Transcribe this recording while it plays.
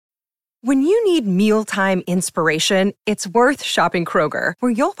When you need mealtime inspiration, it's worth shopping Kroger,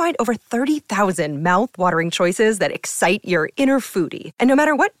 where you'll find over 30,000 mouth-watering choices that excite your inner foodie. And no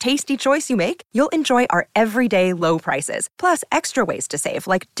matter what tasty choice you make, you'll enjoy our everyday low prices, plus extra ways to save,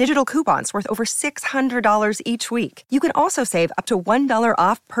 like digital coupons worth over $600 each week. You can also save up to $1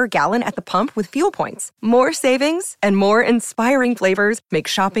 off per gallon at the pump with fuel points. More savings and more inspiring flavors make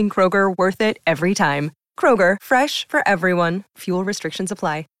shopping Kroger worth it every time. Kroger, fresh for everyone. Fuel restrictions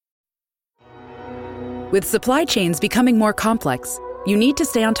apply. With supply chains becoming more complex, you need to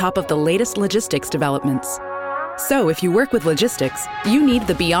stay on top of the latest logistics developments. So if you work with logistics, you need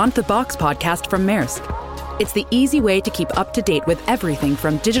the Beyond the Box podcast from Maersk. It's the easy way to keep up to date with everything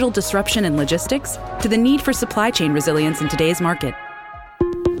from digital disruption in logistics to the need for supply chain resilience in today's market.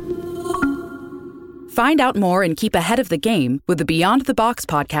 Find out more and keep ahead of the game with the Beyond the Box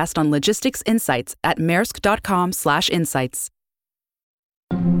podcast on logistics insights at maersk.com/insights.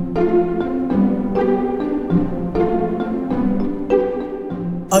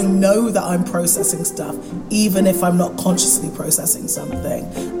 I know that I'm processing stuff, even if I'm not consciously processing something.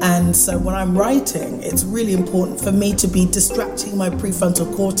 And so when I'm writing, it's really important for me to be distracting my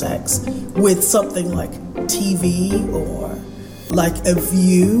prefrontal cortex with something like TV or like a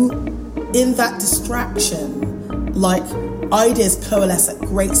view. In that distraction, like, ideas coalesce at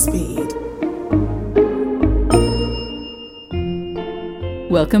great speed.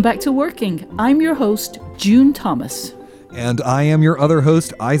 Welcome back to Working. I'm your host, June Thomas. And I am your other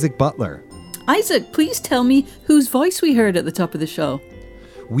host, Isaac Butler. Isaac, please tell me whose voice we heard at the top of the show.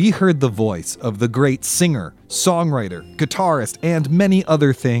 We heard the voice of the great singer, songwriter, guitarist, and many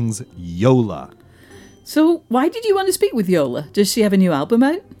other things, Yola. So why did you want to speak with Yola? Does she have a new album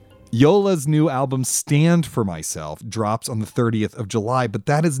out? Yola's new album, Stand For Myself, drops on the 30th of July, but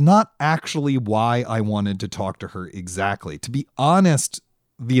that is not actually why I wanted to talk to her exactly. To be honest,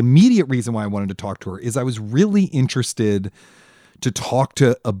 the immediate reason why I wanted to talk to her is I was really interested to talk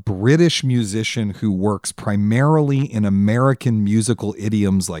to a British musician who works primarily in American musical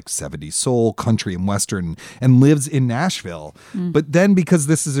idioms like 70s soul, country, and western, and lives in Nashville. But then, because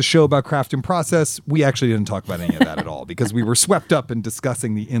this is a show about craft and process, we actually didn't talk about any of that at all, because we were swept up in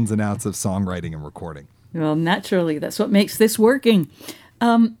discussing the ins and outs of songwriting and recording. Well, naturally, that's what makes this working.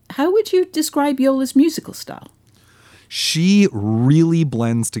 How would you describe Yola's musical style? She really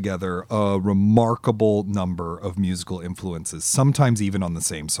blends together a remarkable number of musical influences, sometimes even on the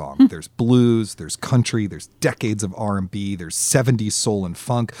same song. There's blues, there's country, there's decades of R&B, there's 70s soul and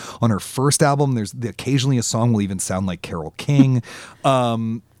funk. On her first album, there's occasionally a song will even sound like Carole King.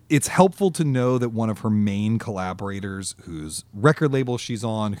 It's helpful to know that one of her main collaborators, whose record label she's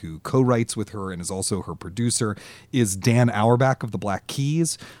on, who co-writes with her and is also her producer, is Dan Auerbach of the Black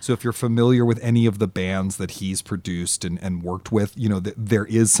Keys. So if you're familiar with any of the bands that he's produced and worked with, you know, there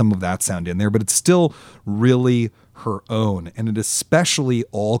is some of that sound in there, but it's still really her own. And it especially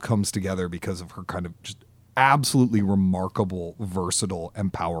all comes together because of her kind of just absolutely remarkable, versatile,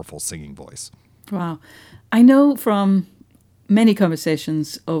 and powerful singing voice. Wow. I know from many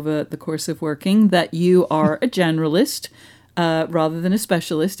conversations over the course of working that you are a generalist rather than a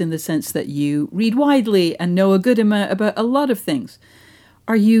specialist, in the sense that you read widely and know a good amount about a lot of things.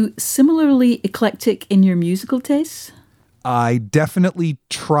 Are you similarly eclectic in your musical tastes? I definitely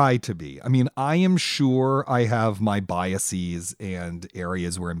try to be. I mean, I am sure I have my biases and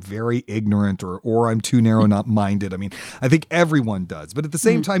areas where I'm very ignorant or I'm too narrow, not minded. I mean, I think everyone does. But at the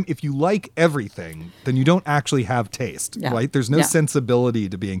same time, if you like everything, then you don't actually have taste, right? There's no sensibility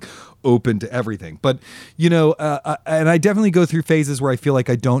to being open to everything. But, you know, and I definitely go through phases where I feel like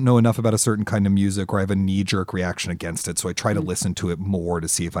I don't know enough about a certain kind of music, or I have a knee-jerk reaction against it. So I try to listen to it more to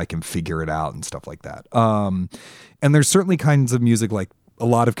see if I can figure it out and stuff like that. And there's certainly kinds of music, like a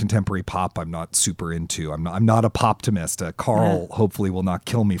lot of contemporary pop, I'm not super into. I'm not a poptimist. Carl hopefully will not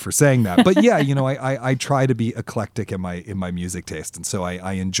kill me for saying that. But yeah, you know, I try to be eclectic in my music taste, and so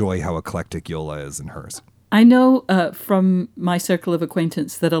I enjoy how eclectic Yola is in hers. I know from my circle of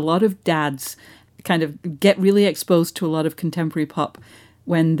acquaintance that a lot of dads kind of get really exposed to a lot of contemporary pop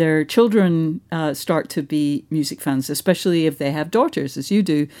when their children start to be music fans, especially if they have daughters, as you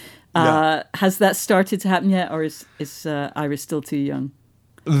do. Has that started to happen yet, or is Iris still too young?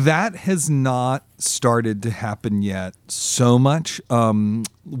 That has not started to happen yet so much.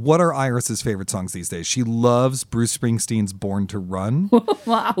 What are Iris's favorite songs these days? She loves Bruce Springsteen's Born to Run.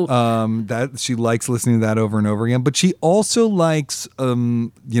 Wow. That she likes listening to that over and over again. But she also likes,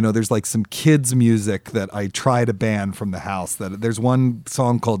 there's like some kids music that I try to ban from the house. That there's one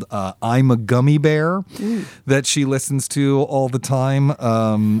song called I'm a Gummy Bear that she listens to all the time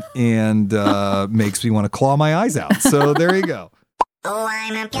and makes me want to claw my eyes out. So there you go. Oh,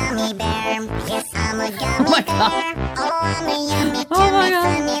 I'm a gummy bear. Yes, I'm a gummy my bear. God. Oh, I'm a yummy, Oh my tummy,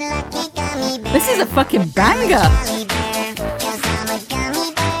 God. funny, lucky gummy bear. This is a fucking banger. Gummy bear. Yes, I'm a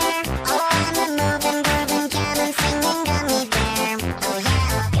gummy bear. Oh, I'm a moving, grooving, jamming, singing gummy bear. Oh,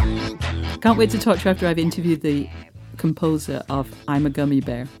 yeah. Gummy, gummy. Can't wait to talk to you after I've interviewed the composer of I'm a Gummy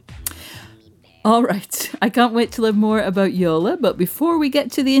Bear. All right, I can't wait to learn more about Yola, but before we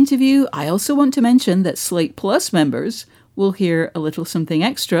get to the interview, I also want to mention that Slate Plus members will hear a little something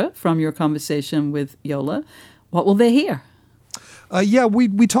extra from your conversation with Yola. What will they hear?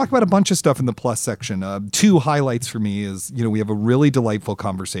 We talk about a bunch of stuff in the Plus section. Two highlights for me is, we have a really delightful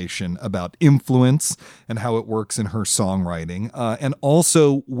conversation about influence and how it works in her songwriting. And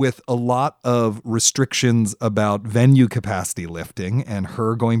also with a lot of restrictions about venue capacity lifting and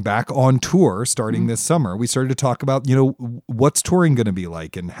her going back on tour starting this summer. We started to talk about, what's touring going to be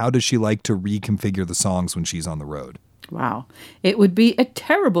like and how does she like to reconfigure the songs when she's on the road? Wow. It would be a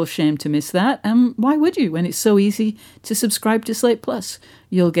terrible shame to miss that. And why would you when it's so easy to subscribe to Slate Plus?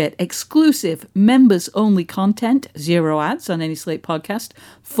 You'll get exclusive members-only content, 0 ads on any Slate podcast,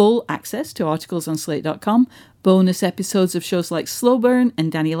 full access to articles on Slate.com, bonus episodes of shows like Slow Burn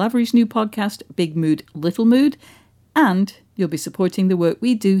and Danny Lavery's new podcast, Big Mood, Little Mood, and you'll be supporting the work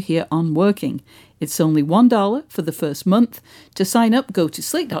we do here on Working. It's only $1 for the first month. To sign up, go to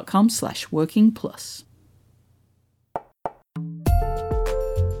slate.com/workingplus.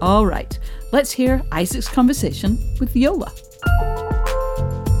 All right, let's hear Isaac's conversation with Yola.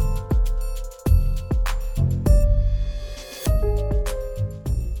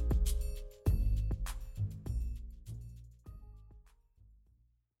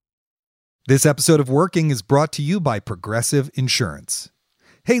 This episode of Working is brought to you by Progressive Insurance.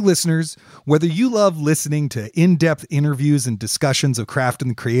 Hey listeners, whether you love listening to in-depth interviews and discussions of craft and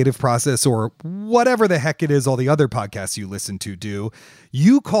the creative process or whatever the heck it is all the other podcasts you listen to do,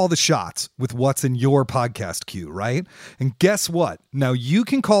 you call the shots with what's in your podcast queue, right? And guess what? Now you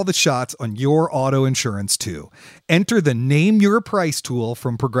can call the shots on your auto insurance too. Enter the Name Your Price tool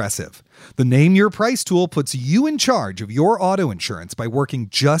from Progressive. The Name Your Price tool puts you in charge of your auto insurance by working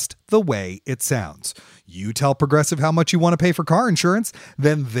just the way it sounds. You tell Progressive how much you want to pay for car insurance,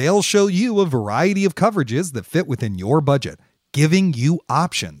 then they'll show you a variety of coverages that fit within your budget, giving you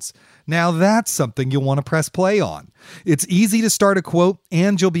options. Now that's something you'll want to press play on. It's easy to start a quote,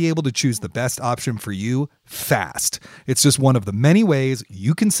 and you'll be able to choose the best option for you fast. It's just one of the many ways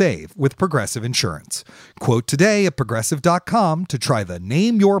you can save with Progressive Insurance. Quote today at Progressive.com to try the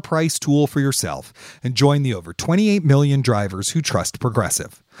Name Your Price tool for yourself and join the over 28 million drivers who trust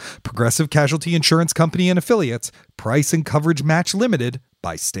Progressive. Progressive Casualty Insurance Company and Affiliates. Price and coverage match limited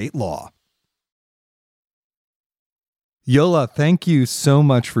by state law. Yola, thank you so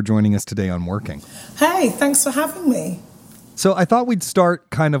much for joining us today on Working. Hey, thanks for having me. So I thought we'd start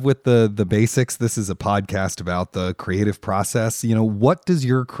kind of with the basics. This is a podcast about the creative process. What does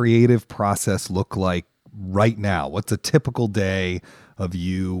your creative process look like right now? What's a typical day of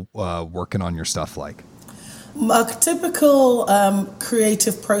you working on your stuff like? A typical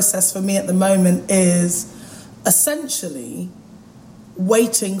creative process for me at the moment is essentially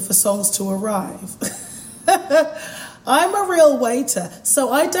waiting for songs to arrive. I'm a real waiter,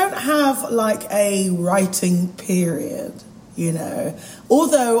 so I don't have like a writing period,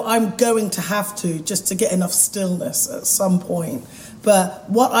 although I'm going to have to just to get enough stillness at some point. But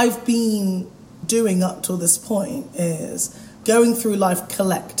what I've been doing up till this point is going through life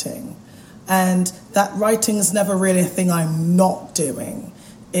collecting, and that writing is never really a thing I'm not doing.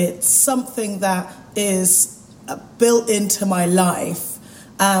 It's something that is built into my life.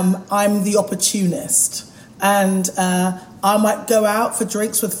 I'm the opportunist. And I might go out for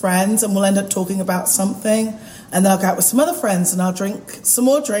drinks with friends and we'll end up talking about something. And then I'll go out with some other friends and I'll drink some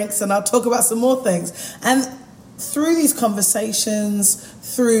more drinks and I'll talk about some more things. And through these conversations,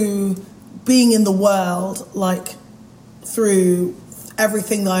 through being in the world, like through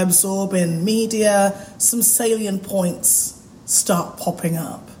everything that I absorb in media, some salient points start popping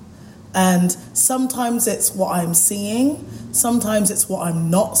up. And sometimes it's what I'm seeing, sometimes it's what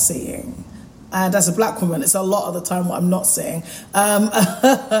I'm not seeing. And as a black woman, it's a lot of the time what I'm not seeing.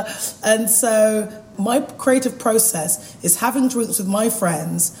 And so my creative process is having drinks with my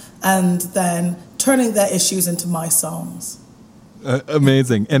friends and then turning their issues into my songs.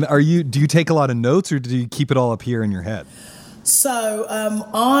 Amazing. And do you take a lot of notes or do you keep it all up here in your head? So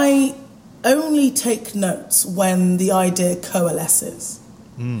I only take notes when the idea coalesces.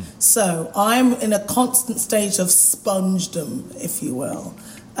 So I'm in a constant stage of spongedom, if you will.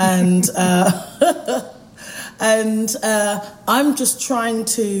 And I'm just trying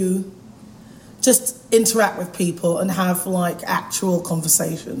to just interact with people and have like actual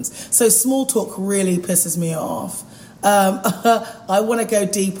conversations. So small talk really pisses me off. I want to go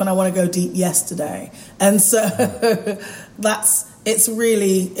deep, and I want to go deep yesterday. And so it's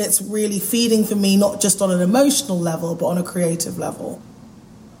really feeding for me, not just on an emotional level, but on a creative level.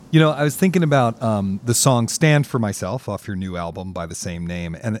 You know, I was thinking about the song Stand For Myself off your new album by the same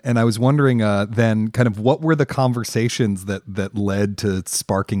name. And I was wondering then kind of what were the conversations that led to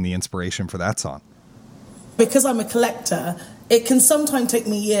sparking the inspiration for that song? Because I'm a collector, it can sometimes take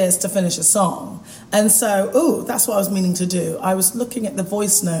me years to finish a song. And so, that's what I was meaning to do. I was looking at the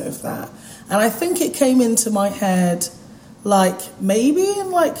voice note of that. And I think it came into my head like maybe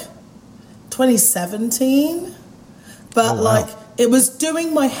in like 2017. But like it was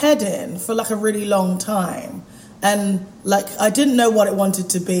doing my head in for like a really long time. And like I didn't know what it wanted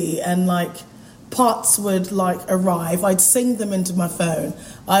to be. And like parts would like arrive. I'd sing them into my phone.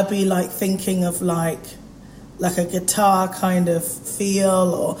 I'd be like thinking of like a guitar kind of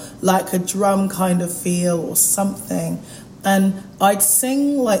feel or like a drum kind of feel or something. And I'd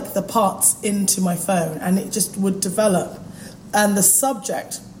sing like the parts into my phone and it just would develop. And the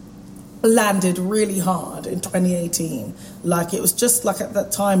subject landed really hard in 2018. Like it was just like at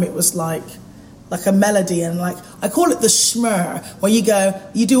that time it was like a melody, and like I call it the schmur, where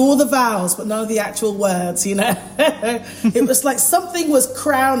you do all the vowels but none of the actual words, you know. It was like something was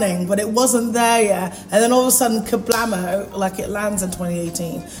crowning but it wasn't there yet, and then all of a sudden kablamo, like it lands in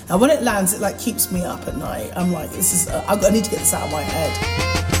 2018. And when it lands, it like keeps me up at night. I'm like, this is I need to get this out of my head.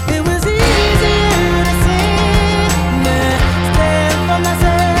 It was easier to say, stand for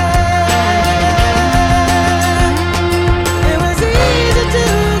myself. It was easy to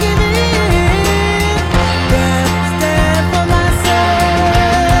give in, but stand for myself.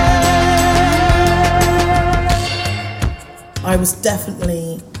 I was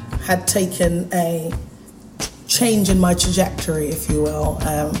definitely had taken a change in my trajectory, if you will,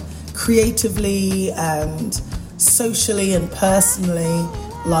 creatively and socially and personally.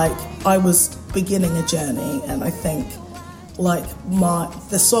 Like I was beginning a journey, and I think like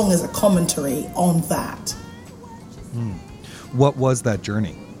the song is a commentary on that. What was that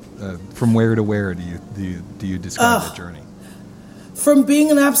journey? From where to where do you describe the journey? From being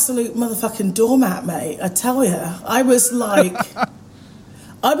an absolute motherfucking doormat, mate, I tell you. I was like,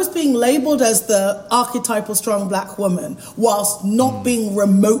 I was being labelled as the archetypal strong black woman whilst not being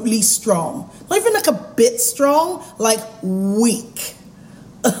remotely strong. Not even like a bit strong, like weak.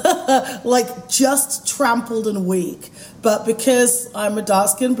 Like just trampled and weak. But because I'm a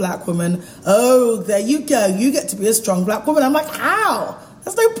dark-skinned black woman, there you go, you get to be a strong black woman. I'm like, how?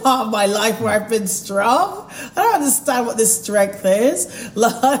 There's no part of my life where I've been strong. I don't understand what this strength is.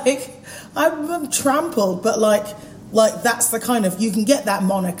 Like, I'm trampled, but like that's the kind of, you can get that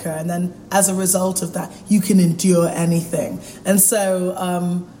moniker, and then as a result of that, you can endure anything. And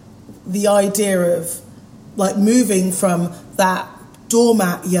so the idea of like moving from that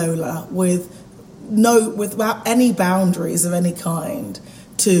doormat Yola without any boundaries of any kind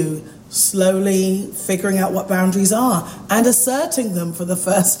to slowly figuring out what boundaries are and asserting them for the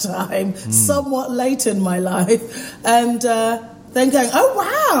first time somewhat late in my life, and then going, oh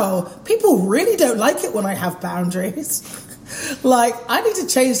wow, people really don't like it when I have boundaries. Like I need to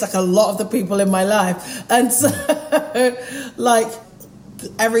change like a lot of the people in my life. And so like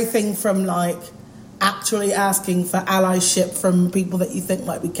everything from like actually asking for allyship from people that you think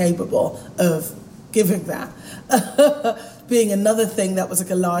might be capable of giving that being another thing that was like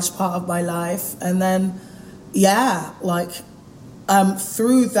a large part of my life. And then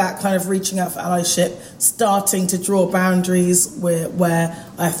through that kind of reaching out for allyship, starting to draw boundaries where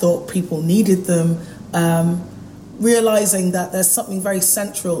I thought people needed them, realizing that there's something very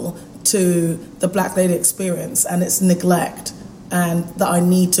central to the Black lady experience, and it's neglect, and that I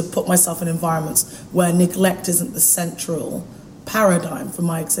need to put myself in environments where neglect isn't the central paradigm for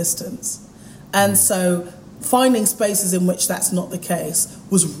my existence. And so finding spaces in which that's not the case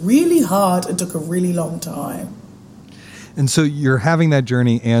was really hard and took a really long time. And so you're having that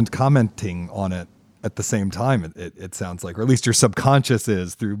journey and commenting on it at the same time, it sounds like, or at least your subconscious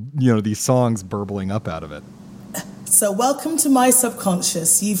is, through, these songs burbling up out of it. So welcome to my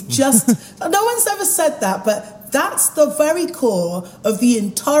subconscious. You've just, no one's ever said that, but that's the very core of the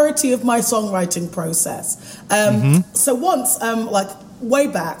entirety of my songwriting process. So once, way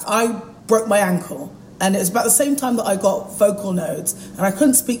back, I broke my ankle. And it was about the same time that I got vocal nodes, and I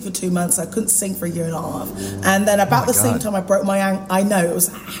couldn't speak for 2 months. I couldn't sing for a year and a half. And then about the same time I broke my ankle, I know, it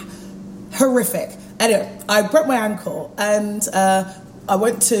was horrific. Anyway, I broke my ankle, and I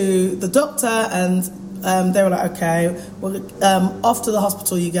went to the doctor, and they were like, okay, well, off to the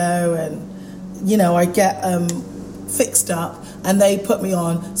hospital you go, and I get fixed up, and they put me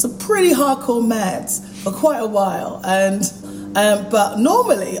on some pretty hardcore meds for quite a while. And but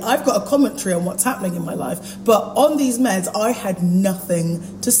normally I've got a commentary on what's happening in my life. But on these meds, I had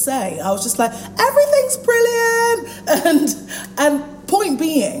nothing to say. I was just like, everything's brilliant. And point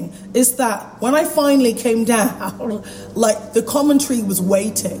being is that when I finally came down, like the commentary was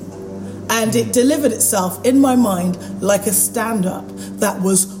waiting. And it delivered itself in my mind like a stand-up that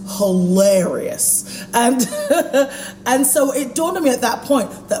was hilarious. And and so it dawned on me at that point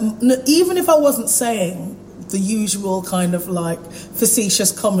that even if I wasn't saying the usual kind of like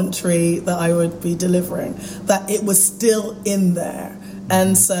facetious commentary that I would be delivering, that it was still in there.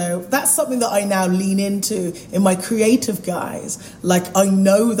 And so that's something that I now lean into in my creative guise. Like, I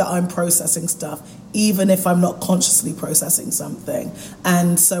know that I'm processing stuff, even if I'm not consciously processing something.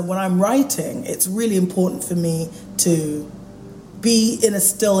 And so when I'm writing, it's really important for me to be in a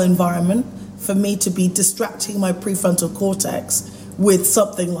still environment, for me to be distracting my prefrontal cortex with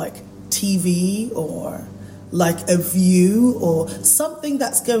something like TV or like a view or something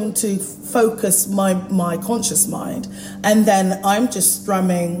that's going to focus my conscious mind. And then I'm just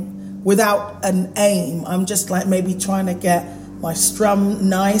strumming without an aim. I'm just like maybe trying to get my strum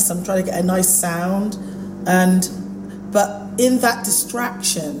nice. I'm trying to get a nice sound. But in that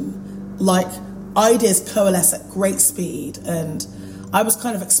distraction, like, ideas coalesce at great speed. And I was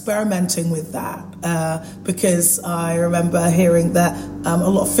kind of experimenting with that because I remember hearing that a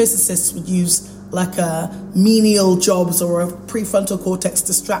lot of physicists would use like a menial jobs or a prefrontal cortex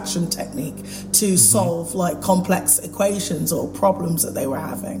distraction technique to solve like complex equations or problems that they were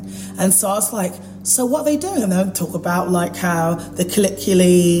having. And so I was like, so what are they doing? And they'll talk about like how the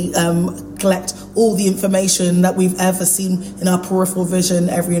colliculi collect all the information that we've ever seen in our peripheral vision,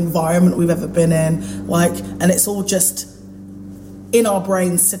 every environment we've ever been in, like, and it's all just in our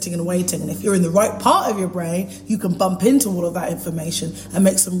brains sitting and waiting. And if you're in the right part of your brain, you can bump into all of that information and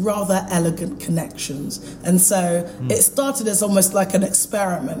make some rather elegant connections. And so it started as almost like an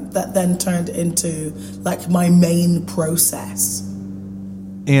experiment that then turned into like my main process.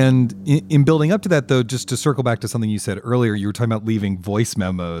 And in building up to that, though, just to circle back to something you said earlier, you were talking about leaving voice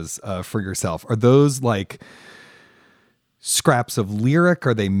memos for yourself. Are those like scraps of lyric?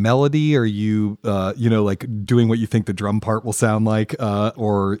 Are they melody? Are you, like doing what you think the drum part will sound like?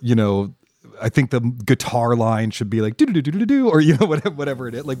 Or, I think the guitar line should be like do-do-do-do-do-do, or, whatever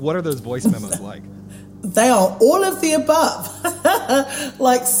it is. Like, what are those voice memos like? They are all of the above.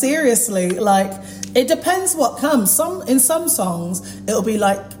 Like, seriously, like, it depends what comes. In some songs, it'll be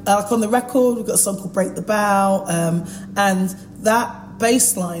like on the record, we've got a song called Break the Bow, and that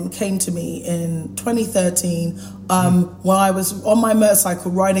bass line came to me in 2013 when I was on my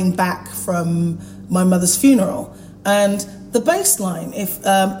motorcycle riding back from my mother's funeral. And the bass line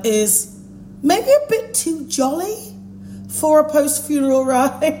is maybe a bit too jolly for a post-funeral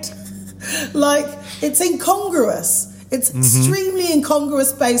ride. Like, it's incongruous. It's extremely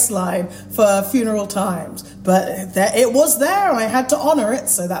incongruous bass line for funeral times. But it was there. I had to honor it,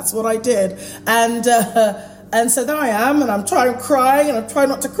 so that's what I did. And so there I am, and I'm crying, and I'm trying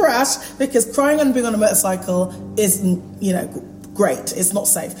not to crash, because crying and being on a motorcycle isn't, great. It's not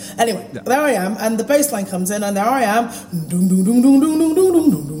safe. Anyway, There I am, and the bass line comes in, and there I am, and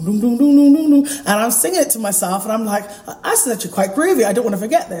I'm singing it to myself, and I'm like, that's actually quite groovy. I don't want to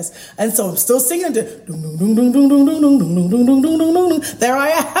forget this. And so I'm still singing it. There I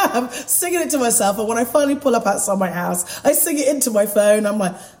am, singing it to myself, and when I finally pull up outside my house, I sing it into my phone. I'm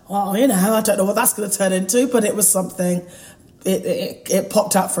like, well, I don't know what that's going to turn into, but it was something. It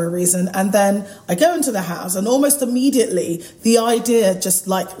popped out for a reason. And then I go into the house, and almost immediately the idea just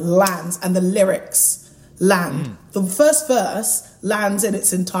like lands, and the lyrics land. The first verse lands in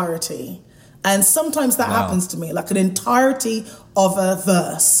its entirety. And sometimes that happens to me, like an entirety of a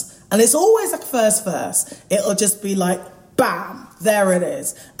verse. And it's always like first verse. It'll just be like, bam, there it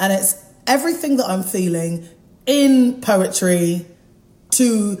is. And it's everything that I'm feeling in poetry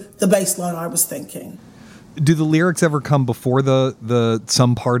to the bass line I was thinking. Do the lyrics ever come before the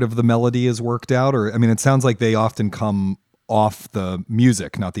some part of the melody is worked out? Or, I mean, it sounds like they often come off the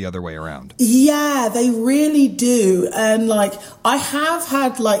music, not the other way around. Yeah, they really do. And like, I have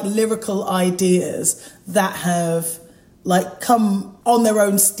had like lyrical ideas that have like come on their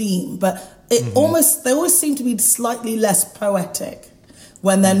own steam, but they always seem to be slightly less poetic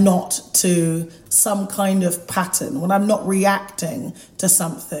when they're not to some kind of pattern, when I'm not reacting to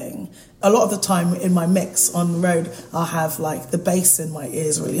something. A lot of the time in my mix on the road, I'll have like the bass in my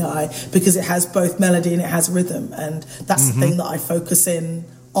ears really high, because it has both melody and it has rhythm. And that's the thing that I focus in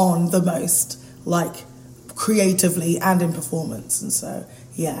on the most, like creatively and in performance. And so,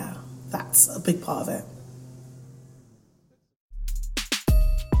 yeah. that's a big part of it.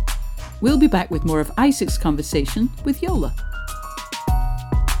 We'll be back with more of Isaac's conversation with Yola.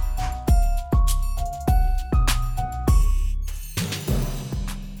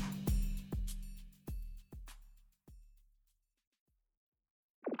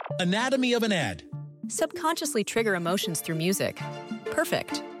 Anatomy of an ad. Subconsciously trigger emotions through music.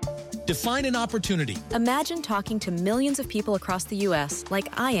 Perfect. Define an opportunity. Imagine talking to millions of people across the U.S. like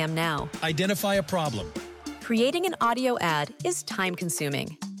I am now. Identify a problem. Creating an audio ad is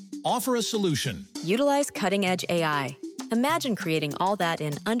time-consuming. Offer a solution. Utilize cutting-edge AI. Imagine creating all that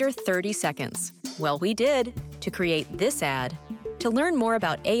in under 30 seconds. Well, we did to create this ad. To learn more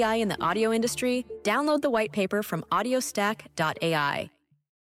about AI in the audio industry, download the white paper from audiostack.ai.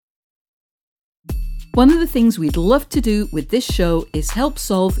 One of the things we'd love to do with this show is help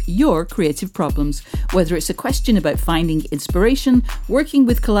solve your creative problems, whether it's a question about finding inspiration, working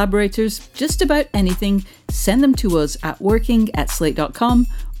with collaborators, just about anything. Send them to us at working@slate.com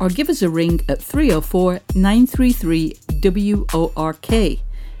or give us a ring at 304-933-WORK.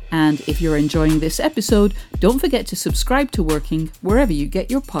 And if you're enjoying this episode, don't forget to subscribe to Working wherever you get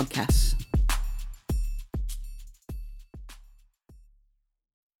your podcasts.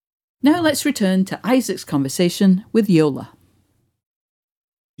 Now let's return to Isaac's conversation with Yola.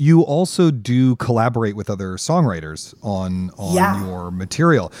 You also do collaborate with other songwriters on your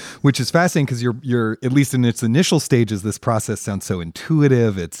material, which is fascinating because you're at least in its initial stages, this process sounds so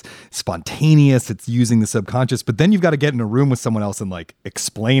intuitive, it's spontaneous, it's using the subconscious, but then you've got to get in a room with someone else and like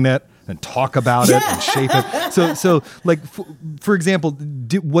explain it and talk about it and shape it. So like for example,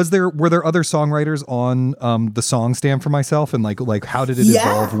 were there other songwriters on the song Stand for Myself, and like how did it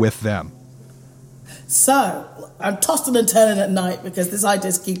evolve with them? So I'm tossing and turning at night because this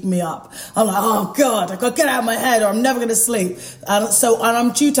idea's keeping me up. I'm like, oh God, I've got to get out of my head or I'm never going to sleep. And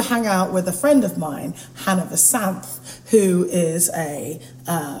I'm due to hang out with a friend of mine, Hannah Vasanth, who is a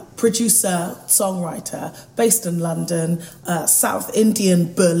producer, songwriter based in London, South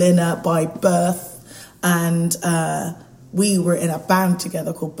Indian Berliner by birth. And we were in a band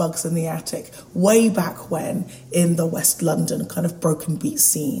together called Bugs in the Attic way back when in the West London kind of broken beat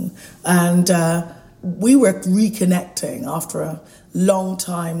scene. And we were reconnecting after a long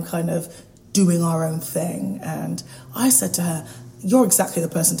time kind of doing our own thing. And I said to her, you're exactly the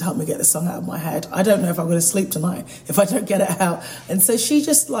person to help me get this song out of my head. I don't know if I'm going to sleep tonight if I don't get it out. And so she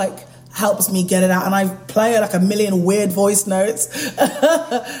just like helps me get it out. And I play like a million weird voice notes.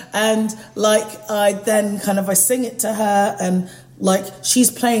 And like I sing it to her, and like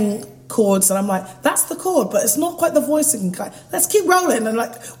she's playing chords and I'm like, that's the chord, but it's not quite the voicing. Let's keep rolling. And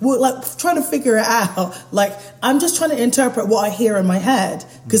like we're like trying to figure it out. Like I'm just trying to interpret what I hear in my head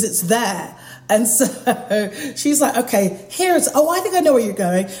because it's there. And so she's like, okay, I think I know where you're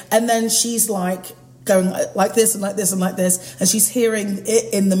going. And then she's like going like this and like this and like this, and she's hearing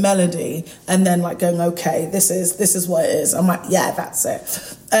it in the melody and then like going, okay, this is what it is. I'm like, yeah, that's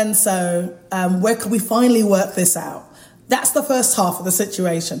it. And so where can we finally work this out? That's the first half of the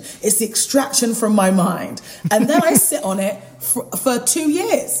situation. It's the extraction from my mind. And then I sit on it for 2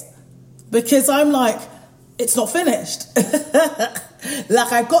 years because I'm like, it's not finished.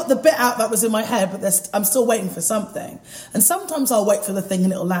 Like I got the bit out that was in my head, but I'm still waiting for something. And sometimes I'll wait for the thing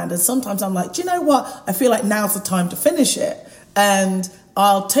and it'll land. And sometimes I'm like, do you know what? I feel like now's the time to finish it. And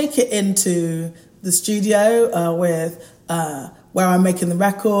I'll take it into the studio where I'm making the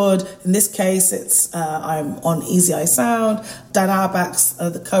record. In this case, it's I'm on Easy Eye Sound. Dan Auerbach's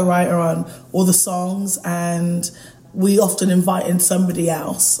the co-writer on all the songs, and we often invite in somebody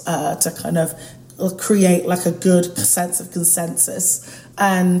else to kind of create like a good sense of consensus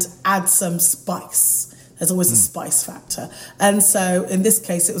and add some spice. There's always a spice factor. And so in this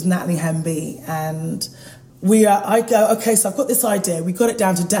case, it was Natalie Hemby, and I go, okay, so I've got this idea. We got it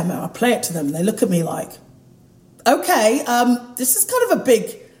down to demo. I play it to them, and they look at me like, okay, this is kind of a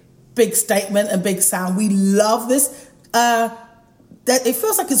big statement and big sound. We love this. It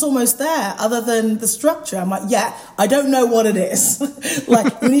feels like it's almost there, other than the structure. I'm like, yeah, I don't know what it is.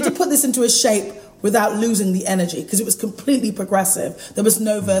 Like, we need to put this into a shape without losing the energy, because it was completely progressive. There was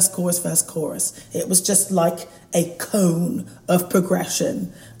no verse, chorus. It was just like a cone of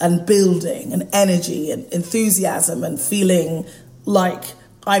progression and building and energy and enthusiasm and feeling like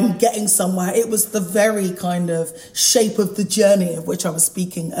I'm getting somewhere. It was the very kind of shape of the journey of which I was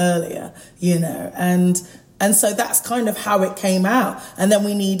speaking earlier, you know, and so that's kind of how it came out. And then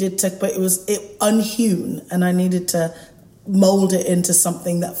we needed to, but it was unhewn, and I needed to mold it into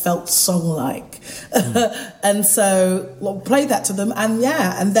something that felt song-like. And so play that to them, and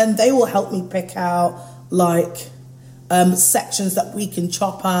then they will help me pick out like sections that we can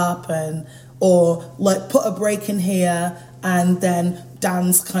chop up or like put a break in here, and then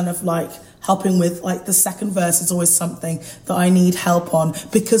Dan's kind of like helping with like the second verse is always something that I need help on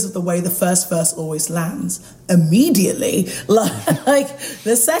because of the way the first verse always lands immediately. Like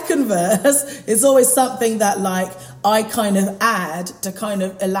the second verse is always something that like I kind of add to kind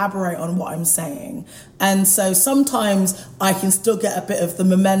of elaborate on what I'm saying. And so sometimes I can still get a bit of the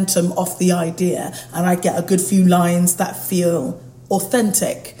momentum off the idea, and I get a good few lines that feel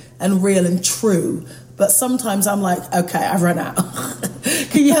authentic and real and true. But sometimes I'm like, okay, I've run out.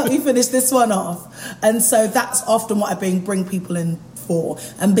 Can you help me finish this one off? And so that's often what I bring people in for.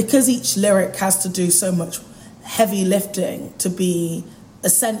 And because each lyric has to do so much heavy lifting to be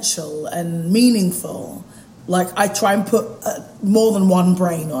essential and meaningful, like I try and put more than one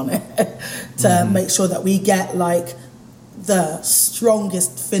brain on it to make sure that we get like the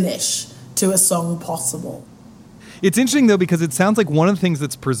strongest finish to a song possible. It's interesting, though, because it sounds like one of the things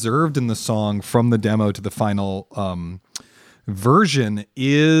that's preserved in the song from the demo to the final version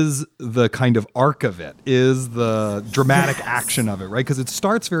is the kind of arc of it, is the dramatic action of it, right? Because it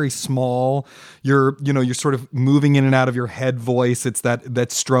starts very small. You're sort of moving in and out of your head voice. It's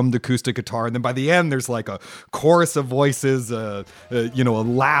that strummed acoustic guitar. And then by the end, there's like a chorus of voices, a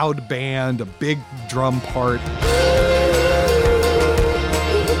loud band, a big drum part.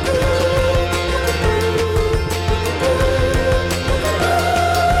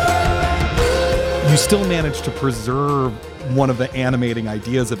 You still manage to preserve one of the animating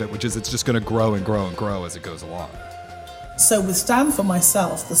ideas of it, which is it's just going to grow and grow and grow as it goes along. So with Stand For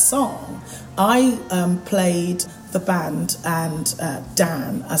Myself, the song, I played the band and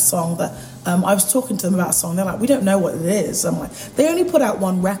Dan a song that I was talking to them about a song. They're like, we don't know what it is. I'm like, they only put out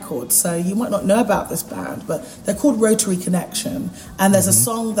one record, so you might not know about this band, but they're called Rotary Connection. And there's a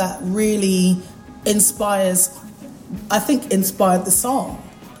song that really inspired the song,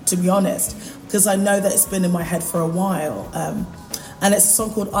 to be honest, because I know that it's been in my head for a while. And it's a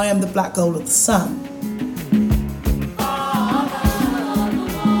song called I Am the Black Gold of the Sun.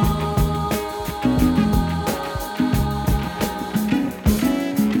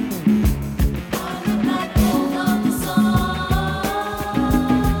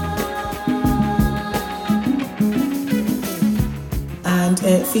 And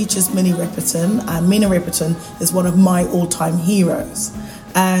it features Minnie Riperton, and Minnie Riperton is one of my all-time heroes.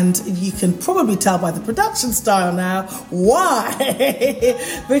 And you can probably tell by the production style now why.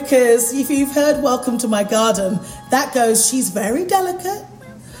 Because if you've heard Welcome to My Garden, that goes, she's very delicate,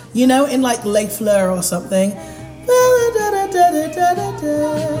 in like Les Fleurs or something. Will a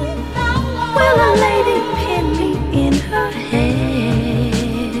lady pin me in her hair?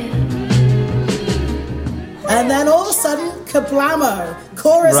 And then all of a sudden, kablamo,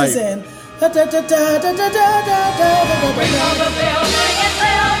 chorus is in.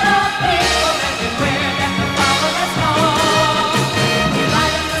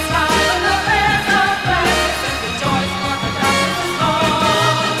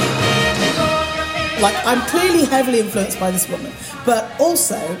 Like, I'm clearly heavily influenced by this woman, but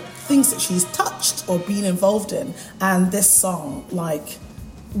also things that she's touched or been involved in. And this song,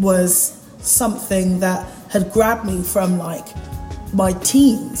 was something that had grabbed me from, my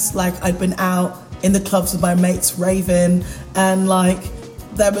teens. I'd been out in the clubs with my mates raving, and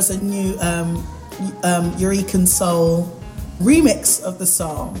there was a new Eureka Soul remix of the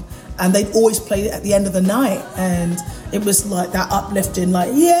song, and they'd always play it at the end of the night, and it was like that uplifting,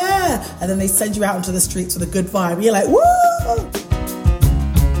 yeah, and then they send you out into the streets with a good vibe. You're like, woo!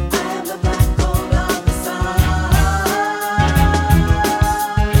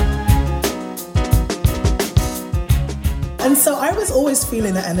 And so I was always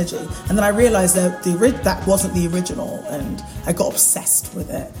feeling that energy. And then I realized that that wasn't the original, and I got obsessed with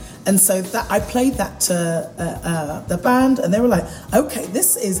it. And so I played that to the band, and they were like, okay,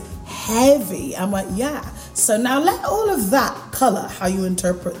 this is heavy. I'm like, yeah. So now let all of that color how you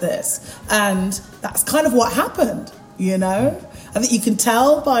interpret this. And that's kind of what happened, I think you can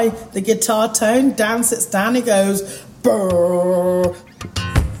tell by the guitar tone. Dan sits down, he goes, brrr.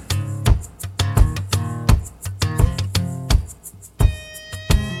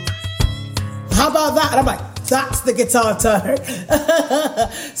 How about that? And I'm like, that's the guitar tone.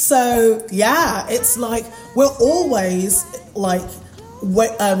 So, yeah, it's like we're always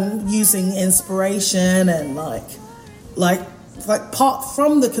using inspiration and part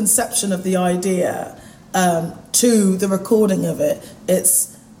from the conception of the idea to the recording of it.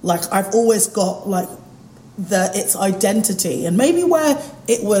 It's like I've always got its identity and maybe where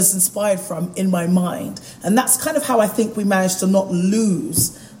it was inspired from in my mind. And that's kind of how I think we managed to not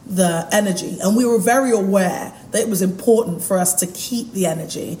lose the energy. And we were very aware that it was important for us to keep the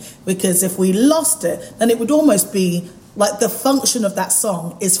energy, because if we lost it, then it would almost be like the function of that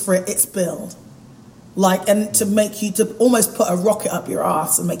song is for its build. Like, and to make you, to almost put a rocket up your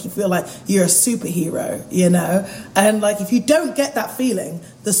ass and make you feel like you're a superhero, you know? And like, if you don't get that feeling,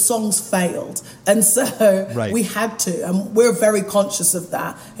 the song's failed. And so we had to, and we're very conscious of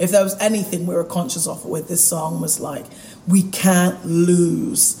that. If there was anything we were conscious of with this song, was like, we can't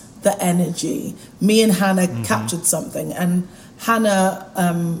lose the energy. Me and Hannah captured something, and Hannah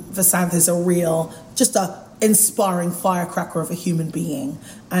Vasanth is a real, just a inspiring firecracker of a human being.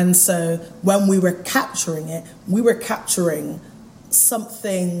 And so when we were capturing it, we were capturing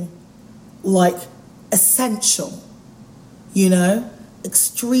something like essential, you know,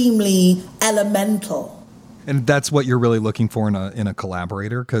 extremely elemental. And that's what you're really looking for in a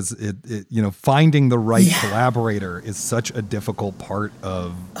collaborator, because it you know, finding the right collaborator is such a difficult part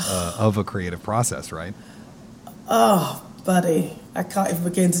of a creative process, right? Oh, buddy, I can't even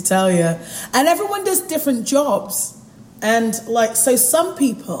begin to tell you. And everyone does different jobs. And like, so some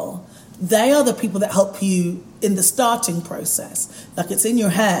people, they are the people that help you in the starting process. Like, it's in your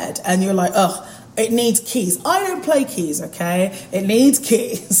head and you're like, oh, it needs keys. I don't play keys, okay? It needs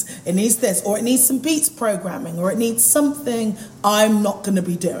keys. It needs this, or it needs some beats programming, or it needs something I'm not going to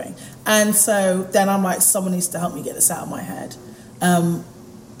be doing. And so then I'm like, someone needs to help me get this out of my head.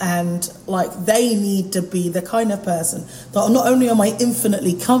 And like, they need to be the kind of person that not only am I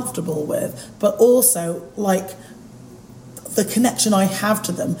infinitely comfortable with, but also like the connection I have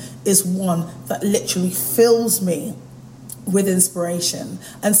to them is one that literally fills me with inspiration.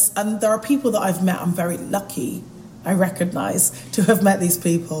 And there are people that I've met, I'm very lucky, I recognize, to have met these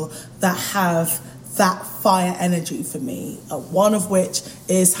people that have that fire energy for me. One of which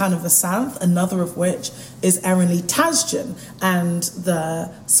is Hannah Vasanth, another of which is Erin Lee Tasjan. And the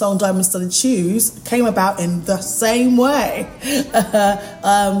song Diamond Studded Shoes came about in the same way.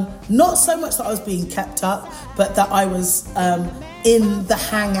 Not so much that I was being kept up, but that I was in the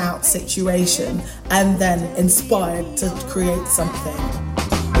hangout situation and then inspired to create something.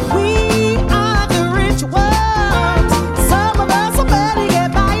 We are the rich ones. Some of us are better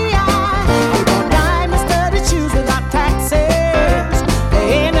get by. We want diamond studded shoes without taxes.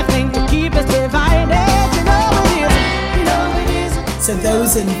 Anything to keep us divided. You know it is. You know it is. So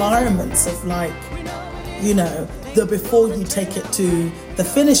those environments of like, you know, the before you take it to the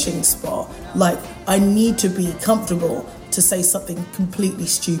finishing spot, like, I need to be comfortable to say something completely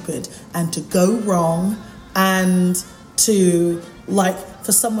stupid and to go wrong, and to like,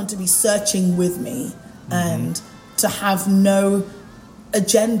 for someone to be searching with me and to have no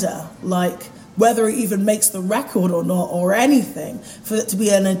agenda, like whether it even makes the record or not or anything, for it to be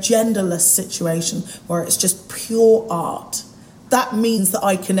an agendaless situation where it's just pure art. That means that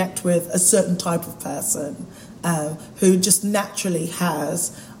I connect with a certain type of person who just naturally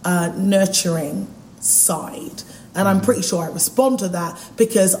has a nurturing side. And I'm pretty sure I respond to that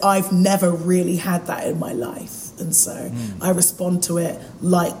because I've never really had that in my life. And so I respond to it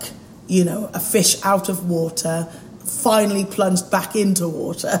like, you know, a fish out of water, finally plunged back into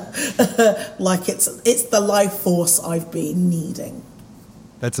water. Like it's the life force I've been needing.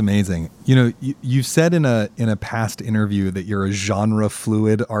 That's amazing. You know, you said in a past interview that you're a genre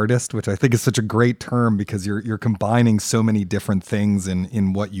fluid artist, which I think is such a great term because you're combining so many different things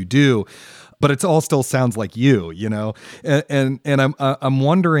in what you do, but it all still sounds like you know. And I'm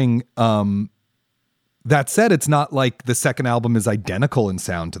wondering. That said, it's not like the second album is identical in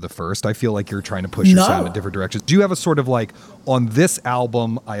sound to the first. I feel like you're trying to push your sound in different directions. Do you have a sort of like, on this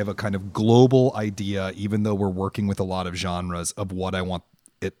album, I have a kind of global idea, even though we're working with a lot of genres, of what I want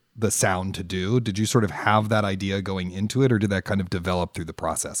the sound to do? Did you sort of have that idea going into it, or did that kind of develop through the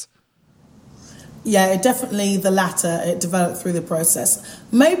process? Yeah, it definitely the latter. It developed through the process.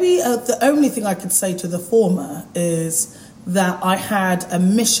 Maybe the only thing I could say to the former is that I had a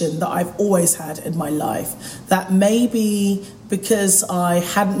mission that I've always had in my life, that maybe because I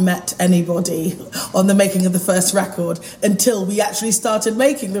hadn't met anybody on the making of the first record until we actually started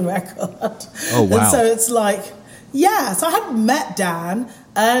making the record. Oh, wow. And so it's like, yeah, so I hadn't met Dan,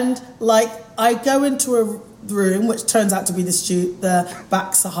 and like I go into a room, which turns out to be the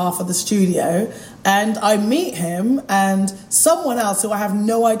back's half of the studio, and I meet him and someone else who I have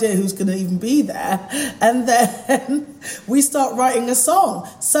no idea who's going to even be there, and then we start writing a song.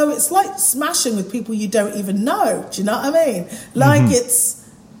 So it's like smashing with people you don't even know. Do you know what I mean? Like it's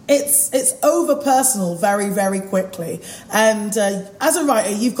over personal very, very quickly. And as a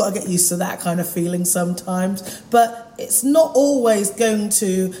writer, you've got to get used to that kind of feeling sometimes. But it's not always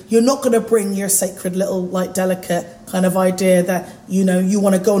you're not going to bring your sacred little, like, delicate kind of idea that, you know, you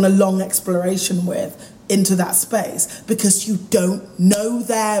want to go on a long exploration with into that space because you don't know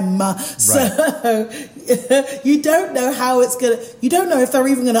them. So you don't know how you don't know if they're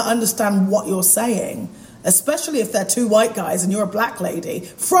even going to understand what you're saying, especially if they're two white guys and you're a black lady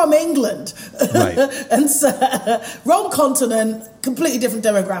from England. Right. And so, wrong continent, completely different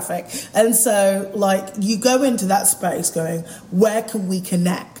demographic. And so, like, you go into that space going, where can we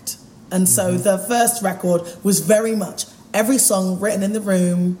connect? And so the first record was very much every song written in the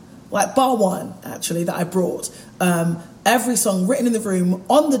room, like bar one, actually, that I brought. Every song written in the room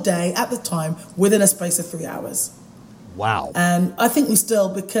on the day, at the time, within a space of 3 hours. Wow. And I think we still,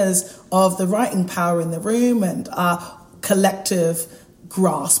 because of the writing power in the room and our collective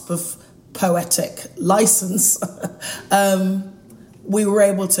grasp of poetic license, we were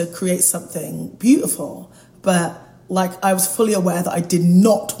able to create something beautiful. But like, I was fully aware that I did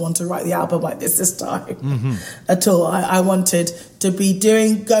not want to write the album like this time at all. I wanted to be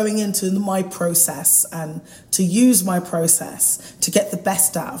going into my process and to use my process to get the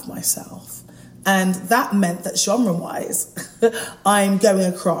best out of myself. And that meant that genre-wise, I'm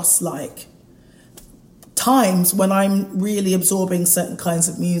going across like times when I'm really absorbing certain kinds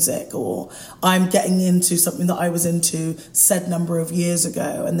of music, or I'm getting into something that I was into said number of years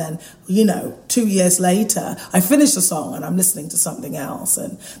ago. And then, 2 years later, I finish the song and I'm listening to something else.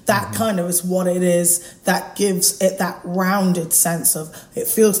 And that kind of is what it is that gives it that rounded sense of, it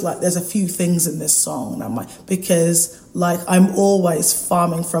feels like there's a few things in this song. And I'm like, because like I'm always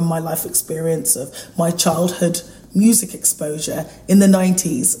farming from my life experience of my childhood music exposure in the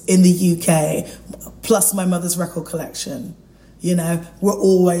 90s in the UK, plus my mother's record collection, were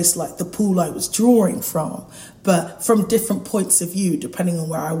always like the pool I was drawing from, but from different points of view, depending on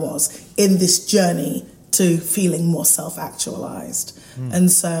where I was in this journey to feeling more self-actualized. And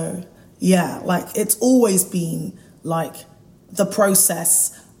so, like it's always been like the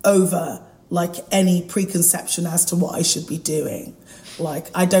process over like any preconception as to what I should be doing. Like,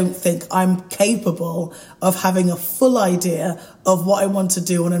 I don't think I'm capable of having a full idea of what I want to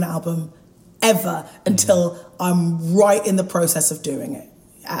do on an album ever until I'm right in the process of doing it,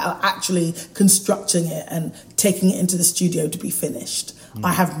 actually constructing it and taking it into the studio to be finished.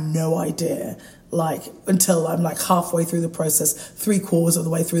 I have no idea, like, until I'm like halfway through the process, 3/4 of the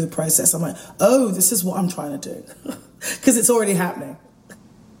way through the process. I'm like, oh, this is what I'm trying to do, because it's already happening.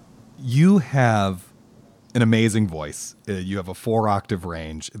 You have an amazing voice. You have a 4-octave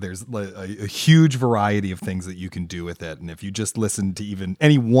range. There's a huge variety of things that you can do with it. And if you just listen to even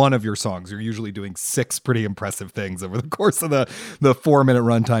any one of your songs, you're usually doing 6 pretty impressive things over the course of the 4-minute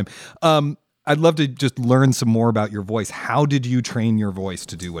runtime. I'd love to just learn some more about your voice. How did you train your voice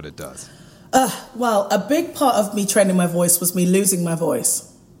to do what it does? Well, a big part of me training my voice was me losing my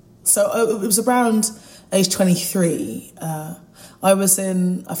voice. So it was around age 23. I was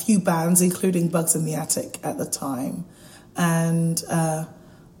in a few bands, including Bugs in the Attic at the time. And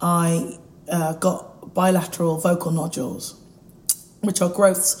I got bilateral vocal nodules, which are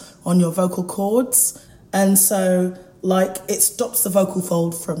growths on your vocal cords. And so, like, it stops the vocal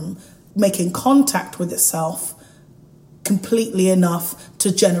fold from making contact with itself completely enough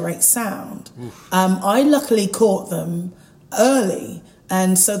to generate sound. I luckily caught them early.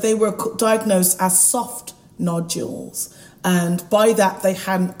 And so they were diagnosed as soft nodules. And by that, they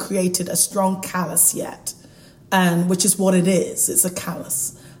hadn't created a strong callus yet, and which is what it is. It's a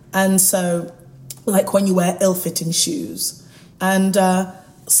callus. And so, like when you wear ill-fitting shoes. And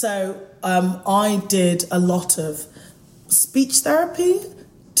so I did a lot of speech therapy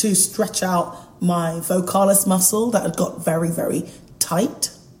to stretch out my vocalis muscle that had got very, very tight.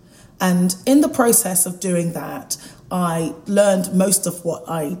 And in the process of doing that, I learned most of what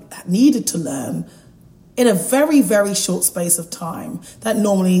I needed to learn in a very, very short space of time. That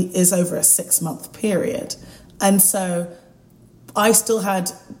normally is over a 6-month period. And so I still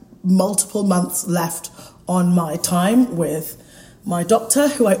had multiple months left on my time with my doctor,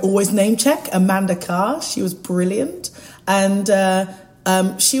 who I always name check, Amanda Carr. She was brilliant. And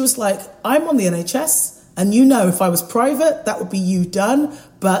she was like, I'm on the NHS, and if I was private, that would be you done.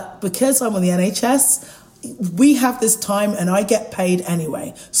 But because I'm on the NHS, we have this time and I get paid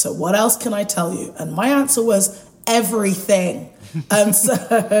anyway. So what else can I tell you? And my answer was everything. And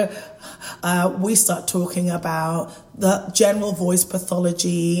so we start talking about the general voice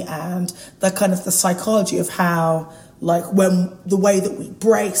pathology and the kind of the psychology of how, like, when the way that we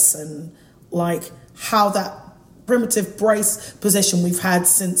brace and like how that primitive brace position we've had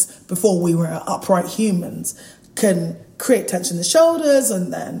since before we were upright humans can create tension in the shoulders,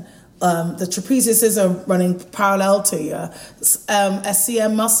 and then the trapeziuses are running parallel to your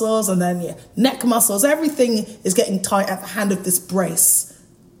SCM muscles, and then your neck muscles. Everything is getting tight at the hand of this brace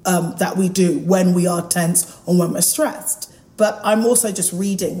that we do when we are tense or when we're stressed. But I'm also just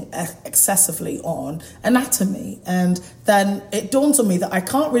reading excessively on anatomy. And then it dawns on me that I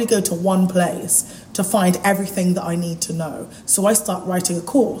can't really go to one place to find everything that I need to know. So I start writing a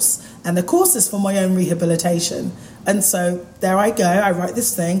course. And the course is for my own rehabilitation. And so there I go, I write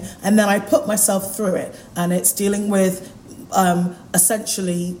this thing, and then I put myself through it. And it's dealing with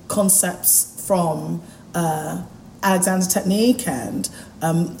essentially concepts from Alexander Technique and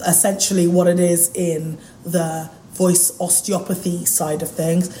essentially what it is in the voice osteopathy side of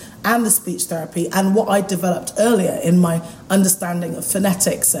things and the speech therapy and what I developed earlier in my understanding of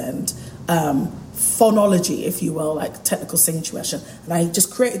phonetics and phonology, if you will, like technical signature. And I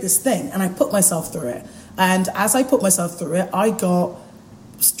just created this thing and I put myself through it. And as I put myself through it, I got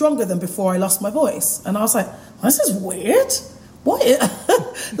stronger than before I lost my voice. And I was like, this is weird. What?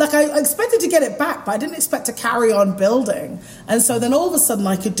 Like I expected to get it back, but I didn't expect to carry on building. And so then all of a sudden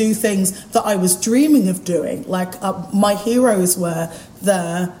I could do things that I was dreaming of doing. Like my heroes were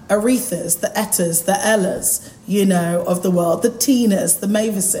the Arethas, the Ettas, the Ellas, you know, of the world, the Tinas, the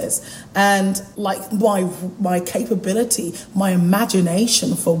Mavises. And like my capability, my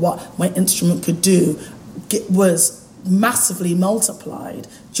imagination for what my instrument could do was massively multiplied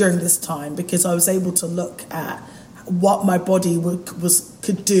during this time because I was able to look at what my body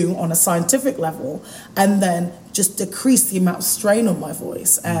could do on a scientific level and then just decrease the amount of strain on my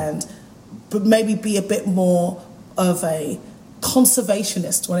voice but maybe be a bit more of a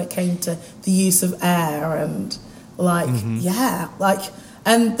conservationist when it came to the use of air and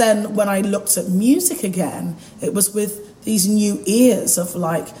and then when I looked at music again, it was with these new ears of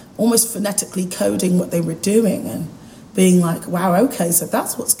like almost phonetically coding what they were doing and being like, wow, okay, so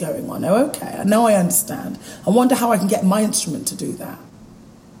that's what's going on. Oh, okay, I know I understand. I wonder how I can get my instrument to do that.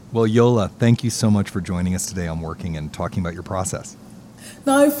 Well, Yola, thank you so much for joining us today on Working and talking about your process.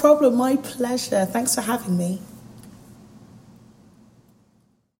 No problem, my pleasure. Thanks for having me.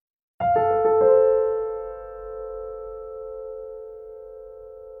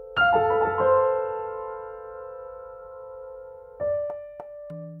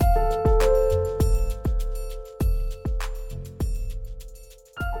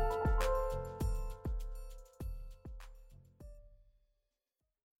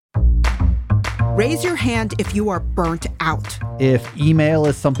 Raise your hand if you are burnt out. If email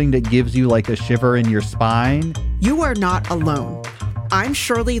is something that gives you like a shiver in your spine. You are not alone. I'm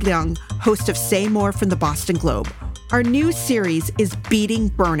Shirley Leung, host of Say More from the Boston Globe. Our new series is Beating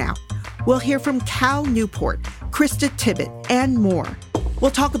Burnout. We'll hear from Cal Newport, Krista Tippett, and more.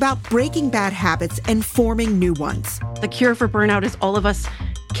 We'll talk about breaking bad habits and forming new ones. The cure for burnout is all of us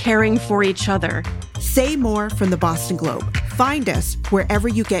caring for each other. Say More from the Boston Globe. Find us wherever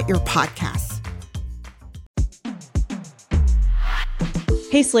you get your podcasts.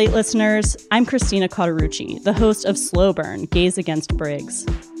 Hey Slate listeners, I'm Christina Cauterucci, the host of Slow Burn, Gaze Against Briggs.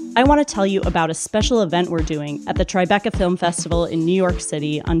 I want to tell you about a special event we're doing at the Tribeca Film Festival in New York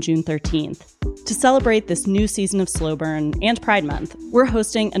City on June 13th. To celebrate this new season of Slow Burn and Pride Month, we're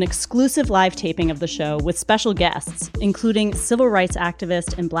hosting an exclusive live taping of the show with special guests, including civil rights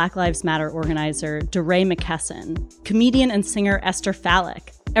activist and Black Lives Matter organizer DeRay McKesson, comedian and singer Esther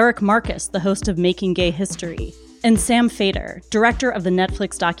Fallick, Eric Marcus, the host of Making Gay History, and Sam Feder, director of the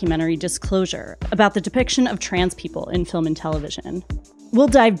Netflix documentary Disclosure, about the depiction of trans people in film and television. We'll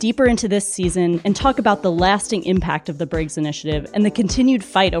dive deeper into this season and talk about the lasting impact of the Briggs Initiative and the continued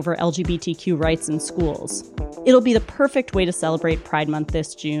fight over LGBTQ rights in schools. It'll be the perfect way to celebrate Pride Month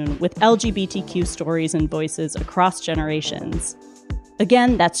this June with LGBTQ stories and voices across generations.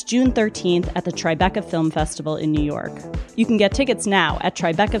 Again, that's June 13th at the Tribeca Film Festival in New York. You can get tickets now at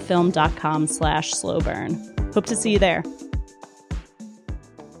tribecafilm.com/slowburn. Hope to see you there.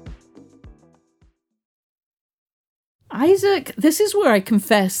 Isaac, this is where I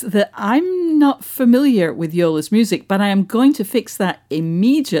confess that I'm not familiar with Yola's music, but I am going to fix that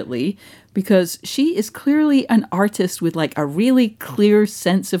immediately because she is clearly an artist with like a really clear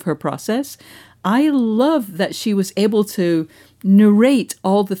sense of her process. I love that she was able to narrate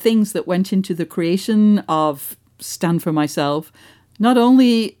all the things that went into the creation of Stand For Myself, not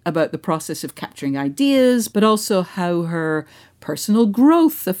only about the process of capturing ideas, but also how her personal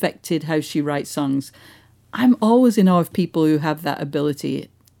growth affected how she writes songs. I'm always in awe of people who have that ability.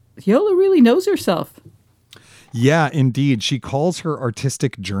 Yola really knows herself. Yeah, indeed. She calls her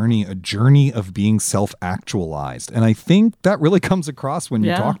artistic journey a journey of being self-actualized. And I think that really comes across when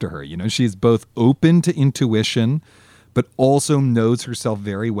you talk to her. You know, she's both open to intuition, but also knows herself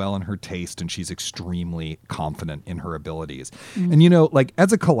very well in her taste, and she's extremely confident in her abilities. And, like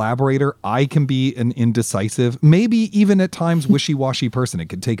as a collaborator, I can be an indecisive, maybe even at times wishy-washy person. It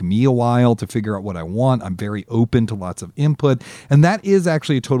could take me a while to figure out what I want. I'm very open to lots of input, and that is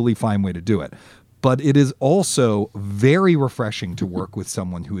actually a totally fine way to do it. But it is also very refreshing to work with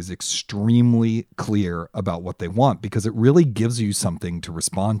someone who is extremely clear about what they want, because it really gives you something to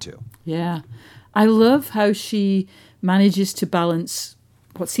respond to. Yeah. I love how she manages to balance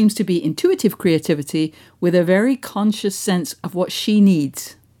what seems to be intuitive creativity with a very conscious sense of what she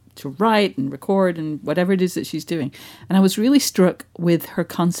needs to write and record and whatever it is that she's doing. And I was really struck with her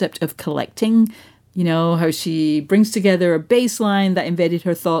concept of collecting. How she brings together a bass line that embedded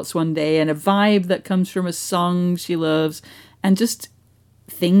her thoughts one day and a vibe that comes from a song she loves and just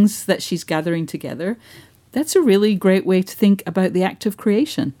things that she's gathering together. That's a really great way to think about the act of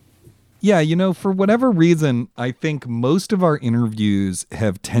creation. Yeah, for whatever reason, I think most of our interviews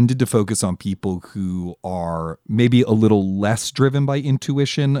have tended to focus on people who are maybe a little less driven by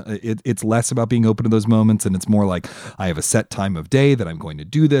intuition. It's less about being open to those moments, and it's more like, I have a set time of day that I'm going to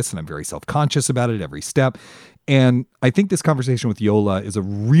do this, and I'm very self-conscious about it every step. And I think this conversation with Yola is a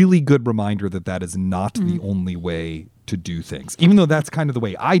really good reminder that that is not the only way to do things, even though that's kind of the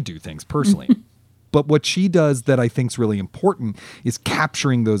way I do things personally. But what she does that I think is really important is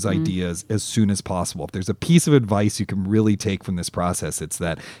capturing those ideas as soon as possible. If there's a piece of advice you can really take from this process, it's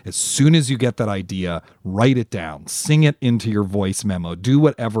that as soon as you get that idea, write it down, sing it into your voice memo, do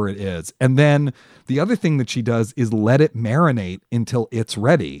whatever it is. And then the other thing that she does is let it marinate until it's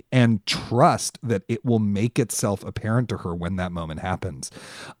ready and trust that it will make itself apparent to her when that moment happens.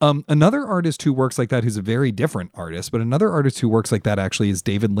 Another artist who works like that, who's a very different artist, but another artist who works like that actually is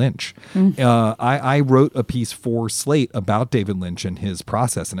David Lynch. I wrote a piece for Slate about David Lynch and his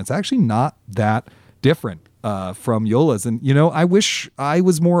process, and it's actually not that different from Yola's. And, I wish I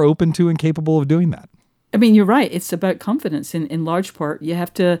was more open to and capable of doing that. I mean, you're right. It's about confidence in large part. You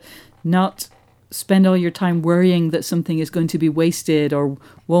have to not spend all your time worrying that something is going to be wasted or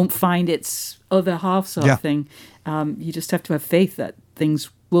won't find its other half sort of thing. You just have to have faith that things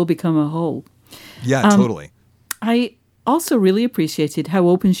will become a whole. Yeah, totally. I also really appreciated how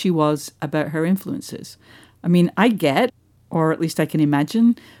open she was about her influences. I mean, I get, or at least I can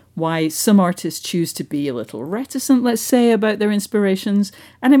imagine, why some artists choose to be a little reticent, let's say, about their inspirations.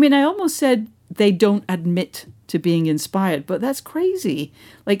 And I mean, I almost said they don't admit to being inspired, but that's crazy.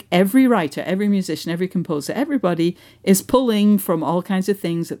 Like every writer, every musician, every composer, everybody is pulling from all kinds of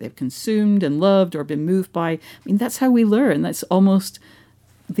things that they've consumed and loved or been moved by. I mean, that's how we learn. That's almost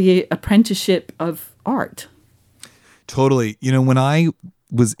the apprenticeship of art. Totally. When I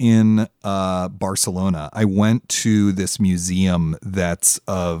was in Barcelona, I went to this museum that's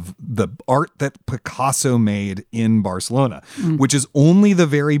of the art that Picasso made in Barcelona, which is only the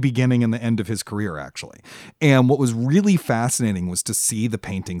very beginning and the end of his career, actually. And what was really fascinating was to see the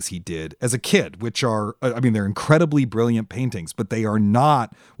paintings he did as a kid, which are, they're incredibly brilliant paintings, but they are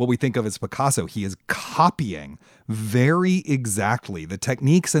not what we think of as Picasso. He is copying very exactly the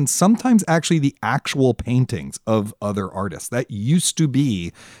techniques and sometimes actually the actual paintings of other artists. That used to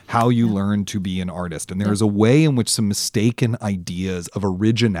be how you learn to be an artist. And there is a way in which some mistaken ideas of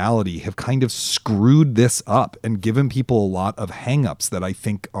originality have kind of screwed this up and given people a lot of hangups that I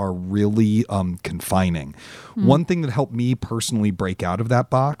think are really confining. One thing that helped me personally break out of that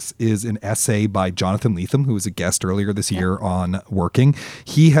box is an essay by Jonathan Lethem, who was a guest earlier this year on Working.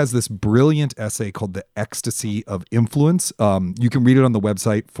 He has this brilliant essay called The Ecstasy of Influence. You can read it on the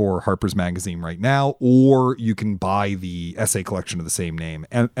website for Harper's Magazine right now, or you can buy the essay collection of the same name.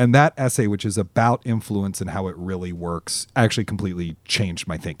 And that essay, which is about influence and how it really works, actually completely changed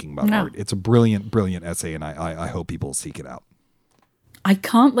my thinking about art. It's a brilliant, brilliant essay, and I hope people seek it out. I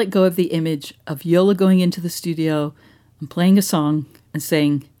can't let go of the image of Yola going into the studio and playing a song and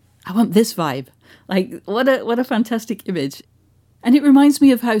saying, I want this vibe. Like, what a fantastic image. And it reminds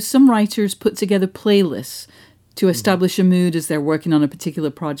me of how some writers put together playlists to establish a mood as they're working on a particular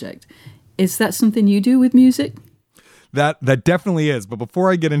project. Is that something you do with music? That definitely is. But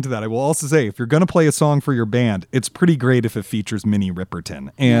before I get into that, I will also say, if you're going to play a song for your band, it's pretty great if it features Minnie Riperton.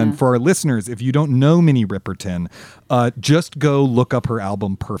 And for our listeners, if you don't know Minnie Riperton, just go look up her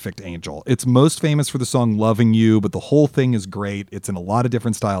album, Perfect Angel. It's most famous for the song Loving You, but the whole thing is great. It's in a lot of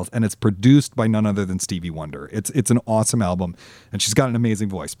different styles, and it's produced by none other than Stevie Wonder. It's an awesome album, and she's got an amazing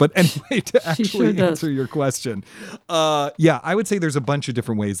voice. But anyway, to actually answer your question, I would say there's a bunch of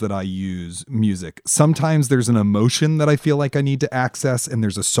different ways that I use music. Sometimes there's an emotion that I feel like I need to access, and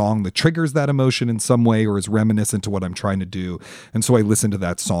there's a song that triggers that emotion in some way or is reminiscent to what I'm trying to do. And so I listen to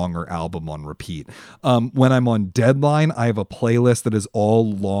that song or album on repeat. When I'm on deadline, I have a playlist that is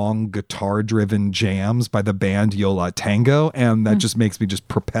all long guitar-driven jams by the band Yo La Tengo, and that just makes me just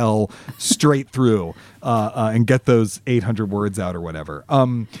propel straight through and get those 800 words out or whatever.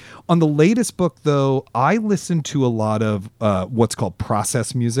 On the latest book, though, I listen to a lot of what's called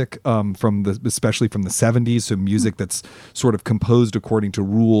process music, especially from the 70s, so music that's sort of composed according to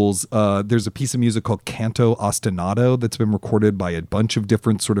rules. There's a piece of music called Canto Ostinato that's been recorded by a bunch of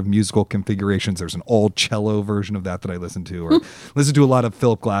different sort of musical configurations. There's an all cello version of that I listen to, or listen to a lot of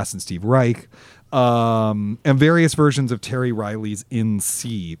Philip Glass and Steve Reich, and various versions of Terry Riley's In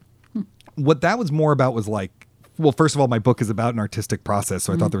C. What that was more about was like, well, first of all, my book is about an artistic process,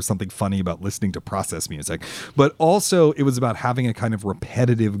 so I thought there was something funny about listening to process music. But also, it was about having a kind of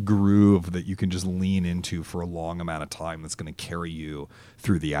repetitive groove that you can just lean into for a long amount of time that's going to carry you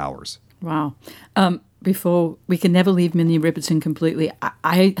through the hours. Wow. Before, we can never leave Minnie Riperton completely.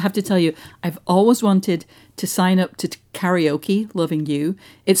 I have to tell you, I've always wanted to sign up to karaoke, Loving You.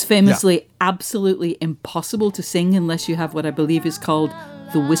 It's famously absolutely impossible to sing unless you have what I believe is called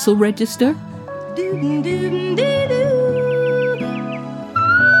the whistle register.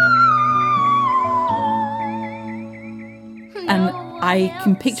 And I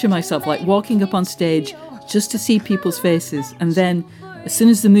can picture myself like walking up on stage just to see people's faces, and then as soon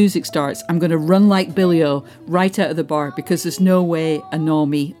as the music starts, I'm going to run like Billy-O right out of the bar, because there's no way a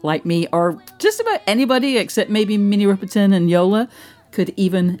normie like me, or just about anybody except maybe Minnie Riperton and Yola, could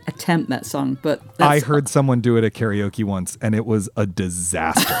even attempt that song. But I heard someone do it at karaoke once, and it was a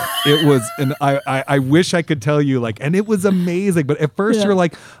disaster. It was, and I wish I could tell you, like, and it was amazing. But at first you're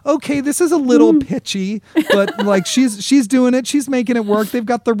like, okay, this is a little pitchy, but like she's doing it, she's making it work. They've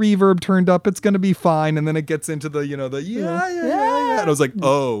got the reverb turned up, it's going to be fine. And then it gets into the, yeah. And I was like,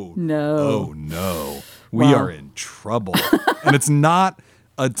 oh no, we are in trouble. And it's not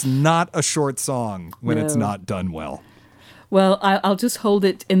a short song when it's not done well. Well, I'll just hold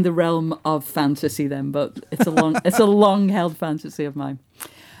it in the realm of fantasy then, but it's a long-held fantasy of mine.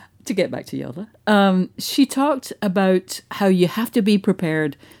 To get back to Yola, she talked about how you have to be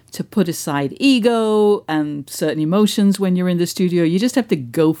prepared to put aside ego and certain emotions when you're in the studio. You just have to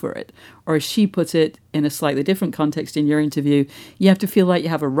go for it. Or as she put it in a slightly different context in your interview, you have to feel like you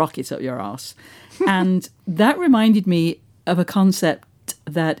have a rocket up your arse. And that reminded me of a concept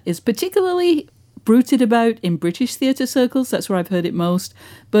that is particularly bruited about in British theatre circles. That's where I've heard it most,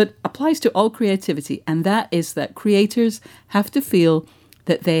 but applies to all creativity. And that is that creators have to feel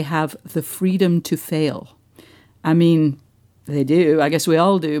that they have the freedom to fail. I mean, they do. I guess we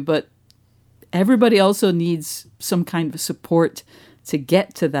all do. But everybody also needs some kind of support to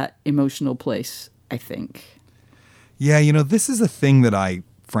get to that emotional place, I think. Yeah, this is a thing that I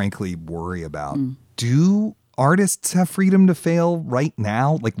frankly worry about. Do artists have freedom to fail right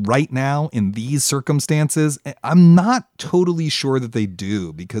now? Like right now in these circumstances? I'm not totally sure that they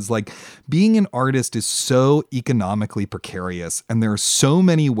do, because like being an artist is so economically precarious, and there are so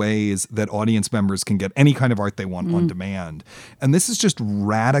many ways that audience members can get any kind of art they want on demand. And this has just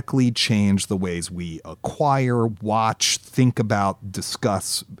radically changed the ways we acquire, watch, think about,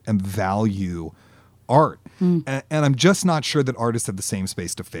 discuss, and value art. And I'm just not sure that artists have the same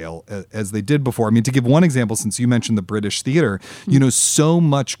space to fail as they did before. I mean, to give one example, since you mentioned the British theater, so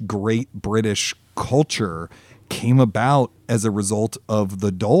much great British culture came about as a result of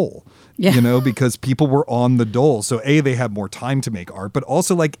the dole. Because people were on the dole. So they had more time to make art, but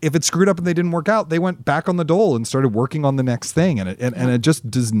also like if it screwed up and they didn't work out, they went back on the dole and started working on the next thing. And it just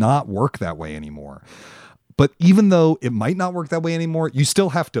does not work that way anymore. But even though it might not work that way anymore, you still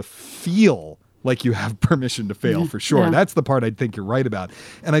have to feel like you have permission to fail, for sure. Yeah. That's the part I think you're right about.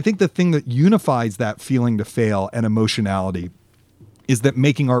 And I think the thing that unifies that feeling to fail and emotionality is that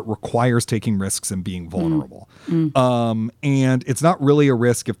making art requires taking risks and being vulnerable. And it's not really a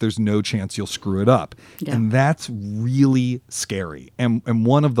risk if there's no chance you'll screw it up. Yeah. And that's really scary. And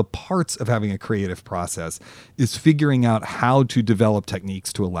one of the parts of having a creative process is figuring out how to develop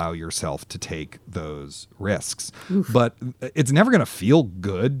techniques to allow yourself to take those risks. Oof. But it's never going to feel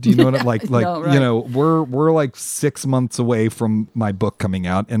good. Do you know what like no, right. We're like 6 months away from my book coming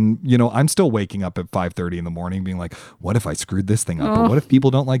out, and I'm still waking up at 5:30 in the morning being like, what if I screwed this thing up? Or what if people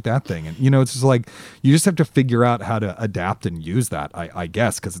don't like that thing? And it's just like you just have to figure out how to adapt and use that, I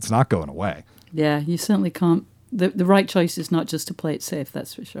guess, because it's not going away. Yeah, you certainly can't. The right choice is not just to play it safe,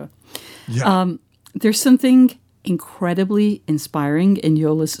 that's for sure. Yeah. There's something incredibly inspiring in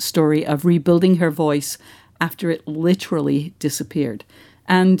Yola's story of rebuilding her voice after it literally disappeared.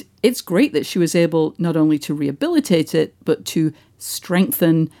 And it's great that she was able not only to rehabilitate it, but to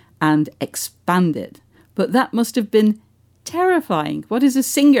strengthen and expand it. But that must have been terrifying. What is a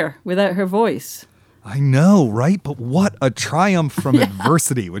singer without her voice? I know, right? But what a triumph from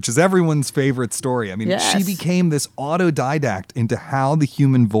adversity, which is everyone's favorite story. I mean, she became this autodidact into how the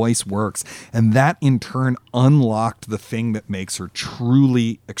human voice works. And that in turn unlocked the thing that makes her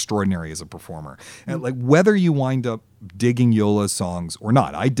truly extraordinary as a performer. And like whether you wind up digging Yola's songs or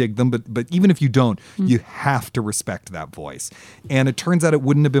not, I dig them, but even if you don't, you have to respect that voice. And it turns out it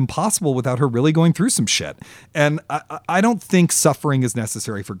wouldn't have been possible without her really going through some shit. And I don't think suffering is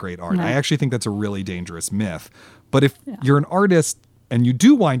necessary for great art. No. I actually think that's a really dangerous myth. But if you're an artist and you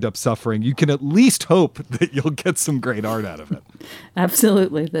do wind up suffering, you can at least hope that you'll get some great art out of it.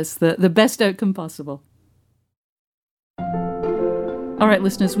 Absolutely. That's the best outcome possible. All right,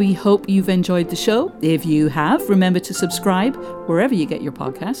 listeners, we hope you've enjoyed the show. If you have, remember to subscribe wherever you get your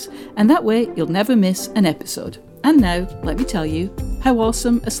podcasts, and that way you'll never miss an episode. And now, let me tell you how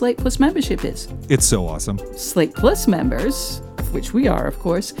awesome a Slate Plus membership is. It's so awesome. Slate Plus members, of which we are, of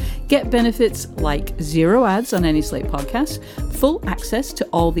course, get benefits like 0 ads on any Slate podcast, full access to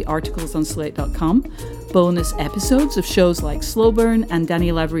all the articles on Slate.com, bonus episodes of shows like Slow Burn and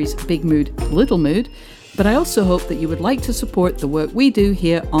Danny Lavery's Big Mood, Little Mood. But I also hope that you would like to support the work we do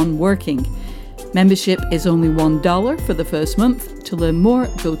here on Working. Membership is only $1 for the first month. To learn more,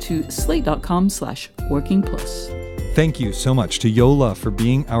 go to slate.com/workingplus. Thank you so much to Yola for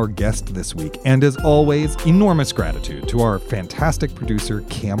being our guest this week. And as always, enormous gratitude to our fantastic producer,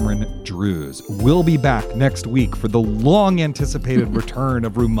 Cameron Drews. We'll be back next week for the long-anticipated return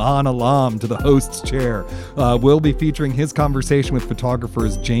of Rumaan Alam to the host's chair. We'll be featuring his conversation with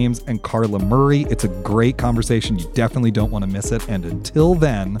photographers James and Carla Murray. It's a great conversation. You definitely don't want to miss it. And until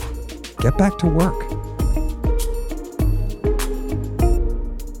then, get back to work.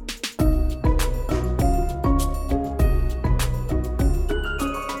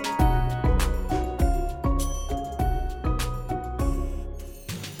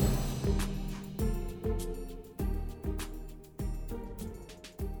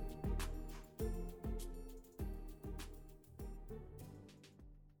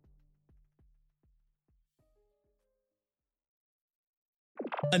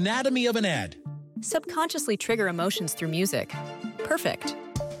 Anatomy of an ad. Subconsciously trigger emotions through music. Perfect.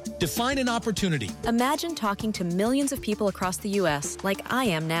 Define an opportunity. Imagine talking to millions of people across the U.S. like I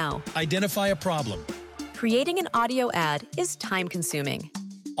am now. Identify a problem. Creating an audio ad is time-consuming.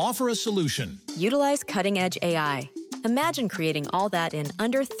 Offer a solution. Utilize cutting-edge AI. Imagine creating all that in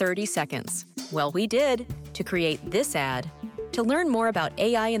under 30 seconds. Well, we did to create this ad. To learn more about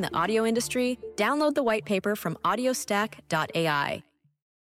AI in the audio industry, download the white paper from audiostack.ai.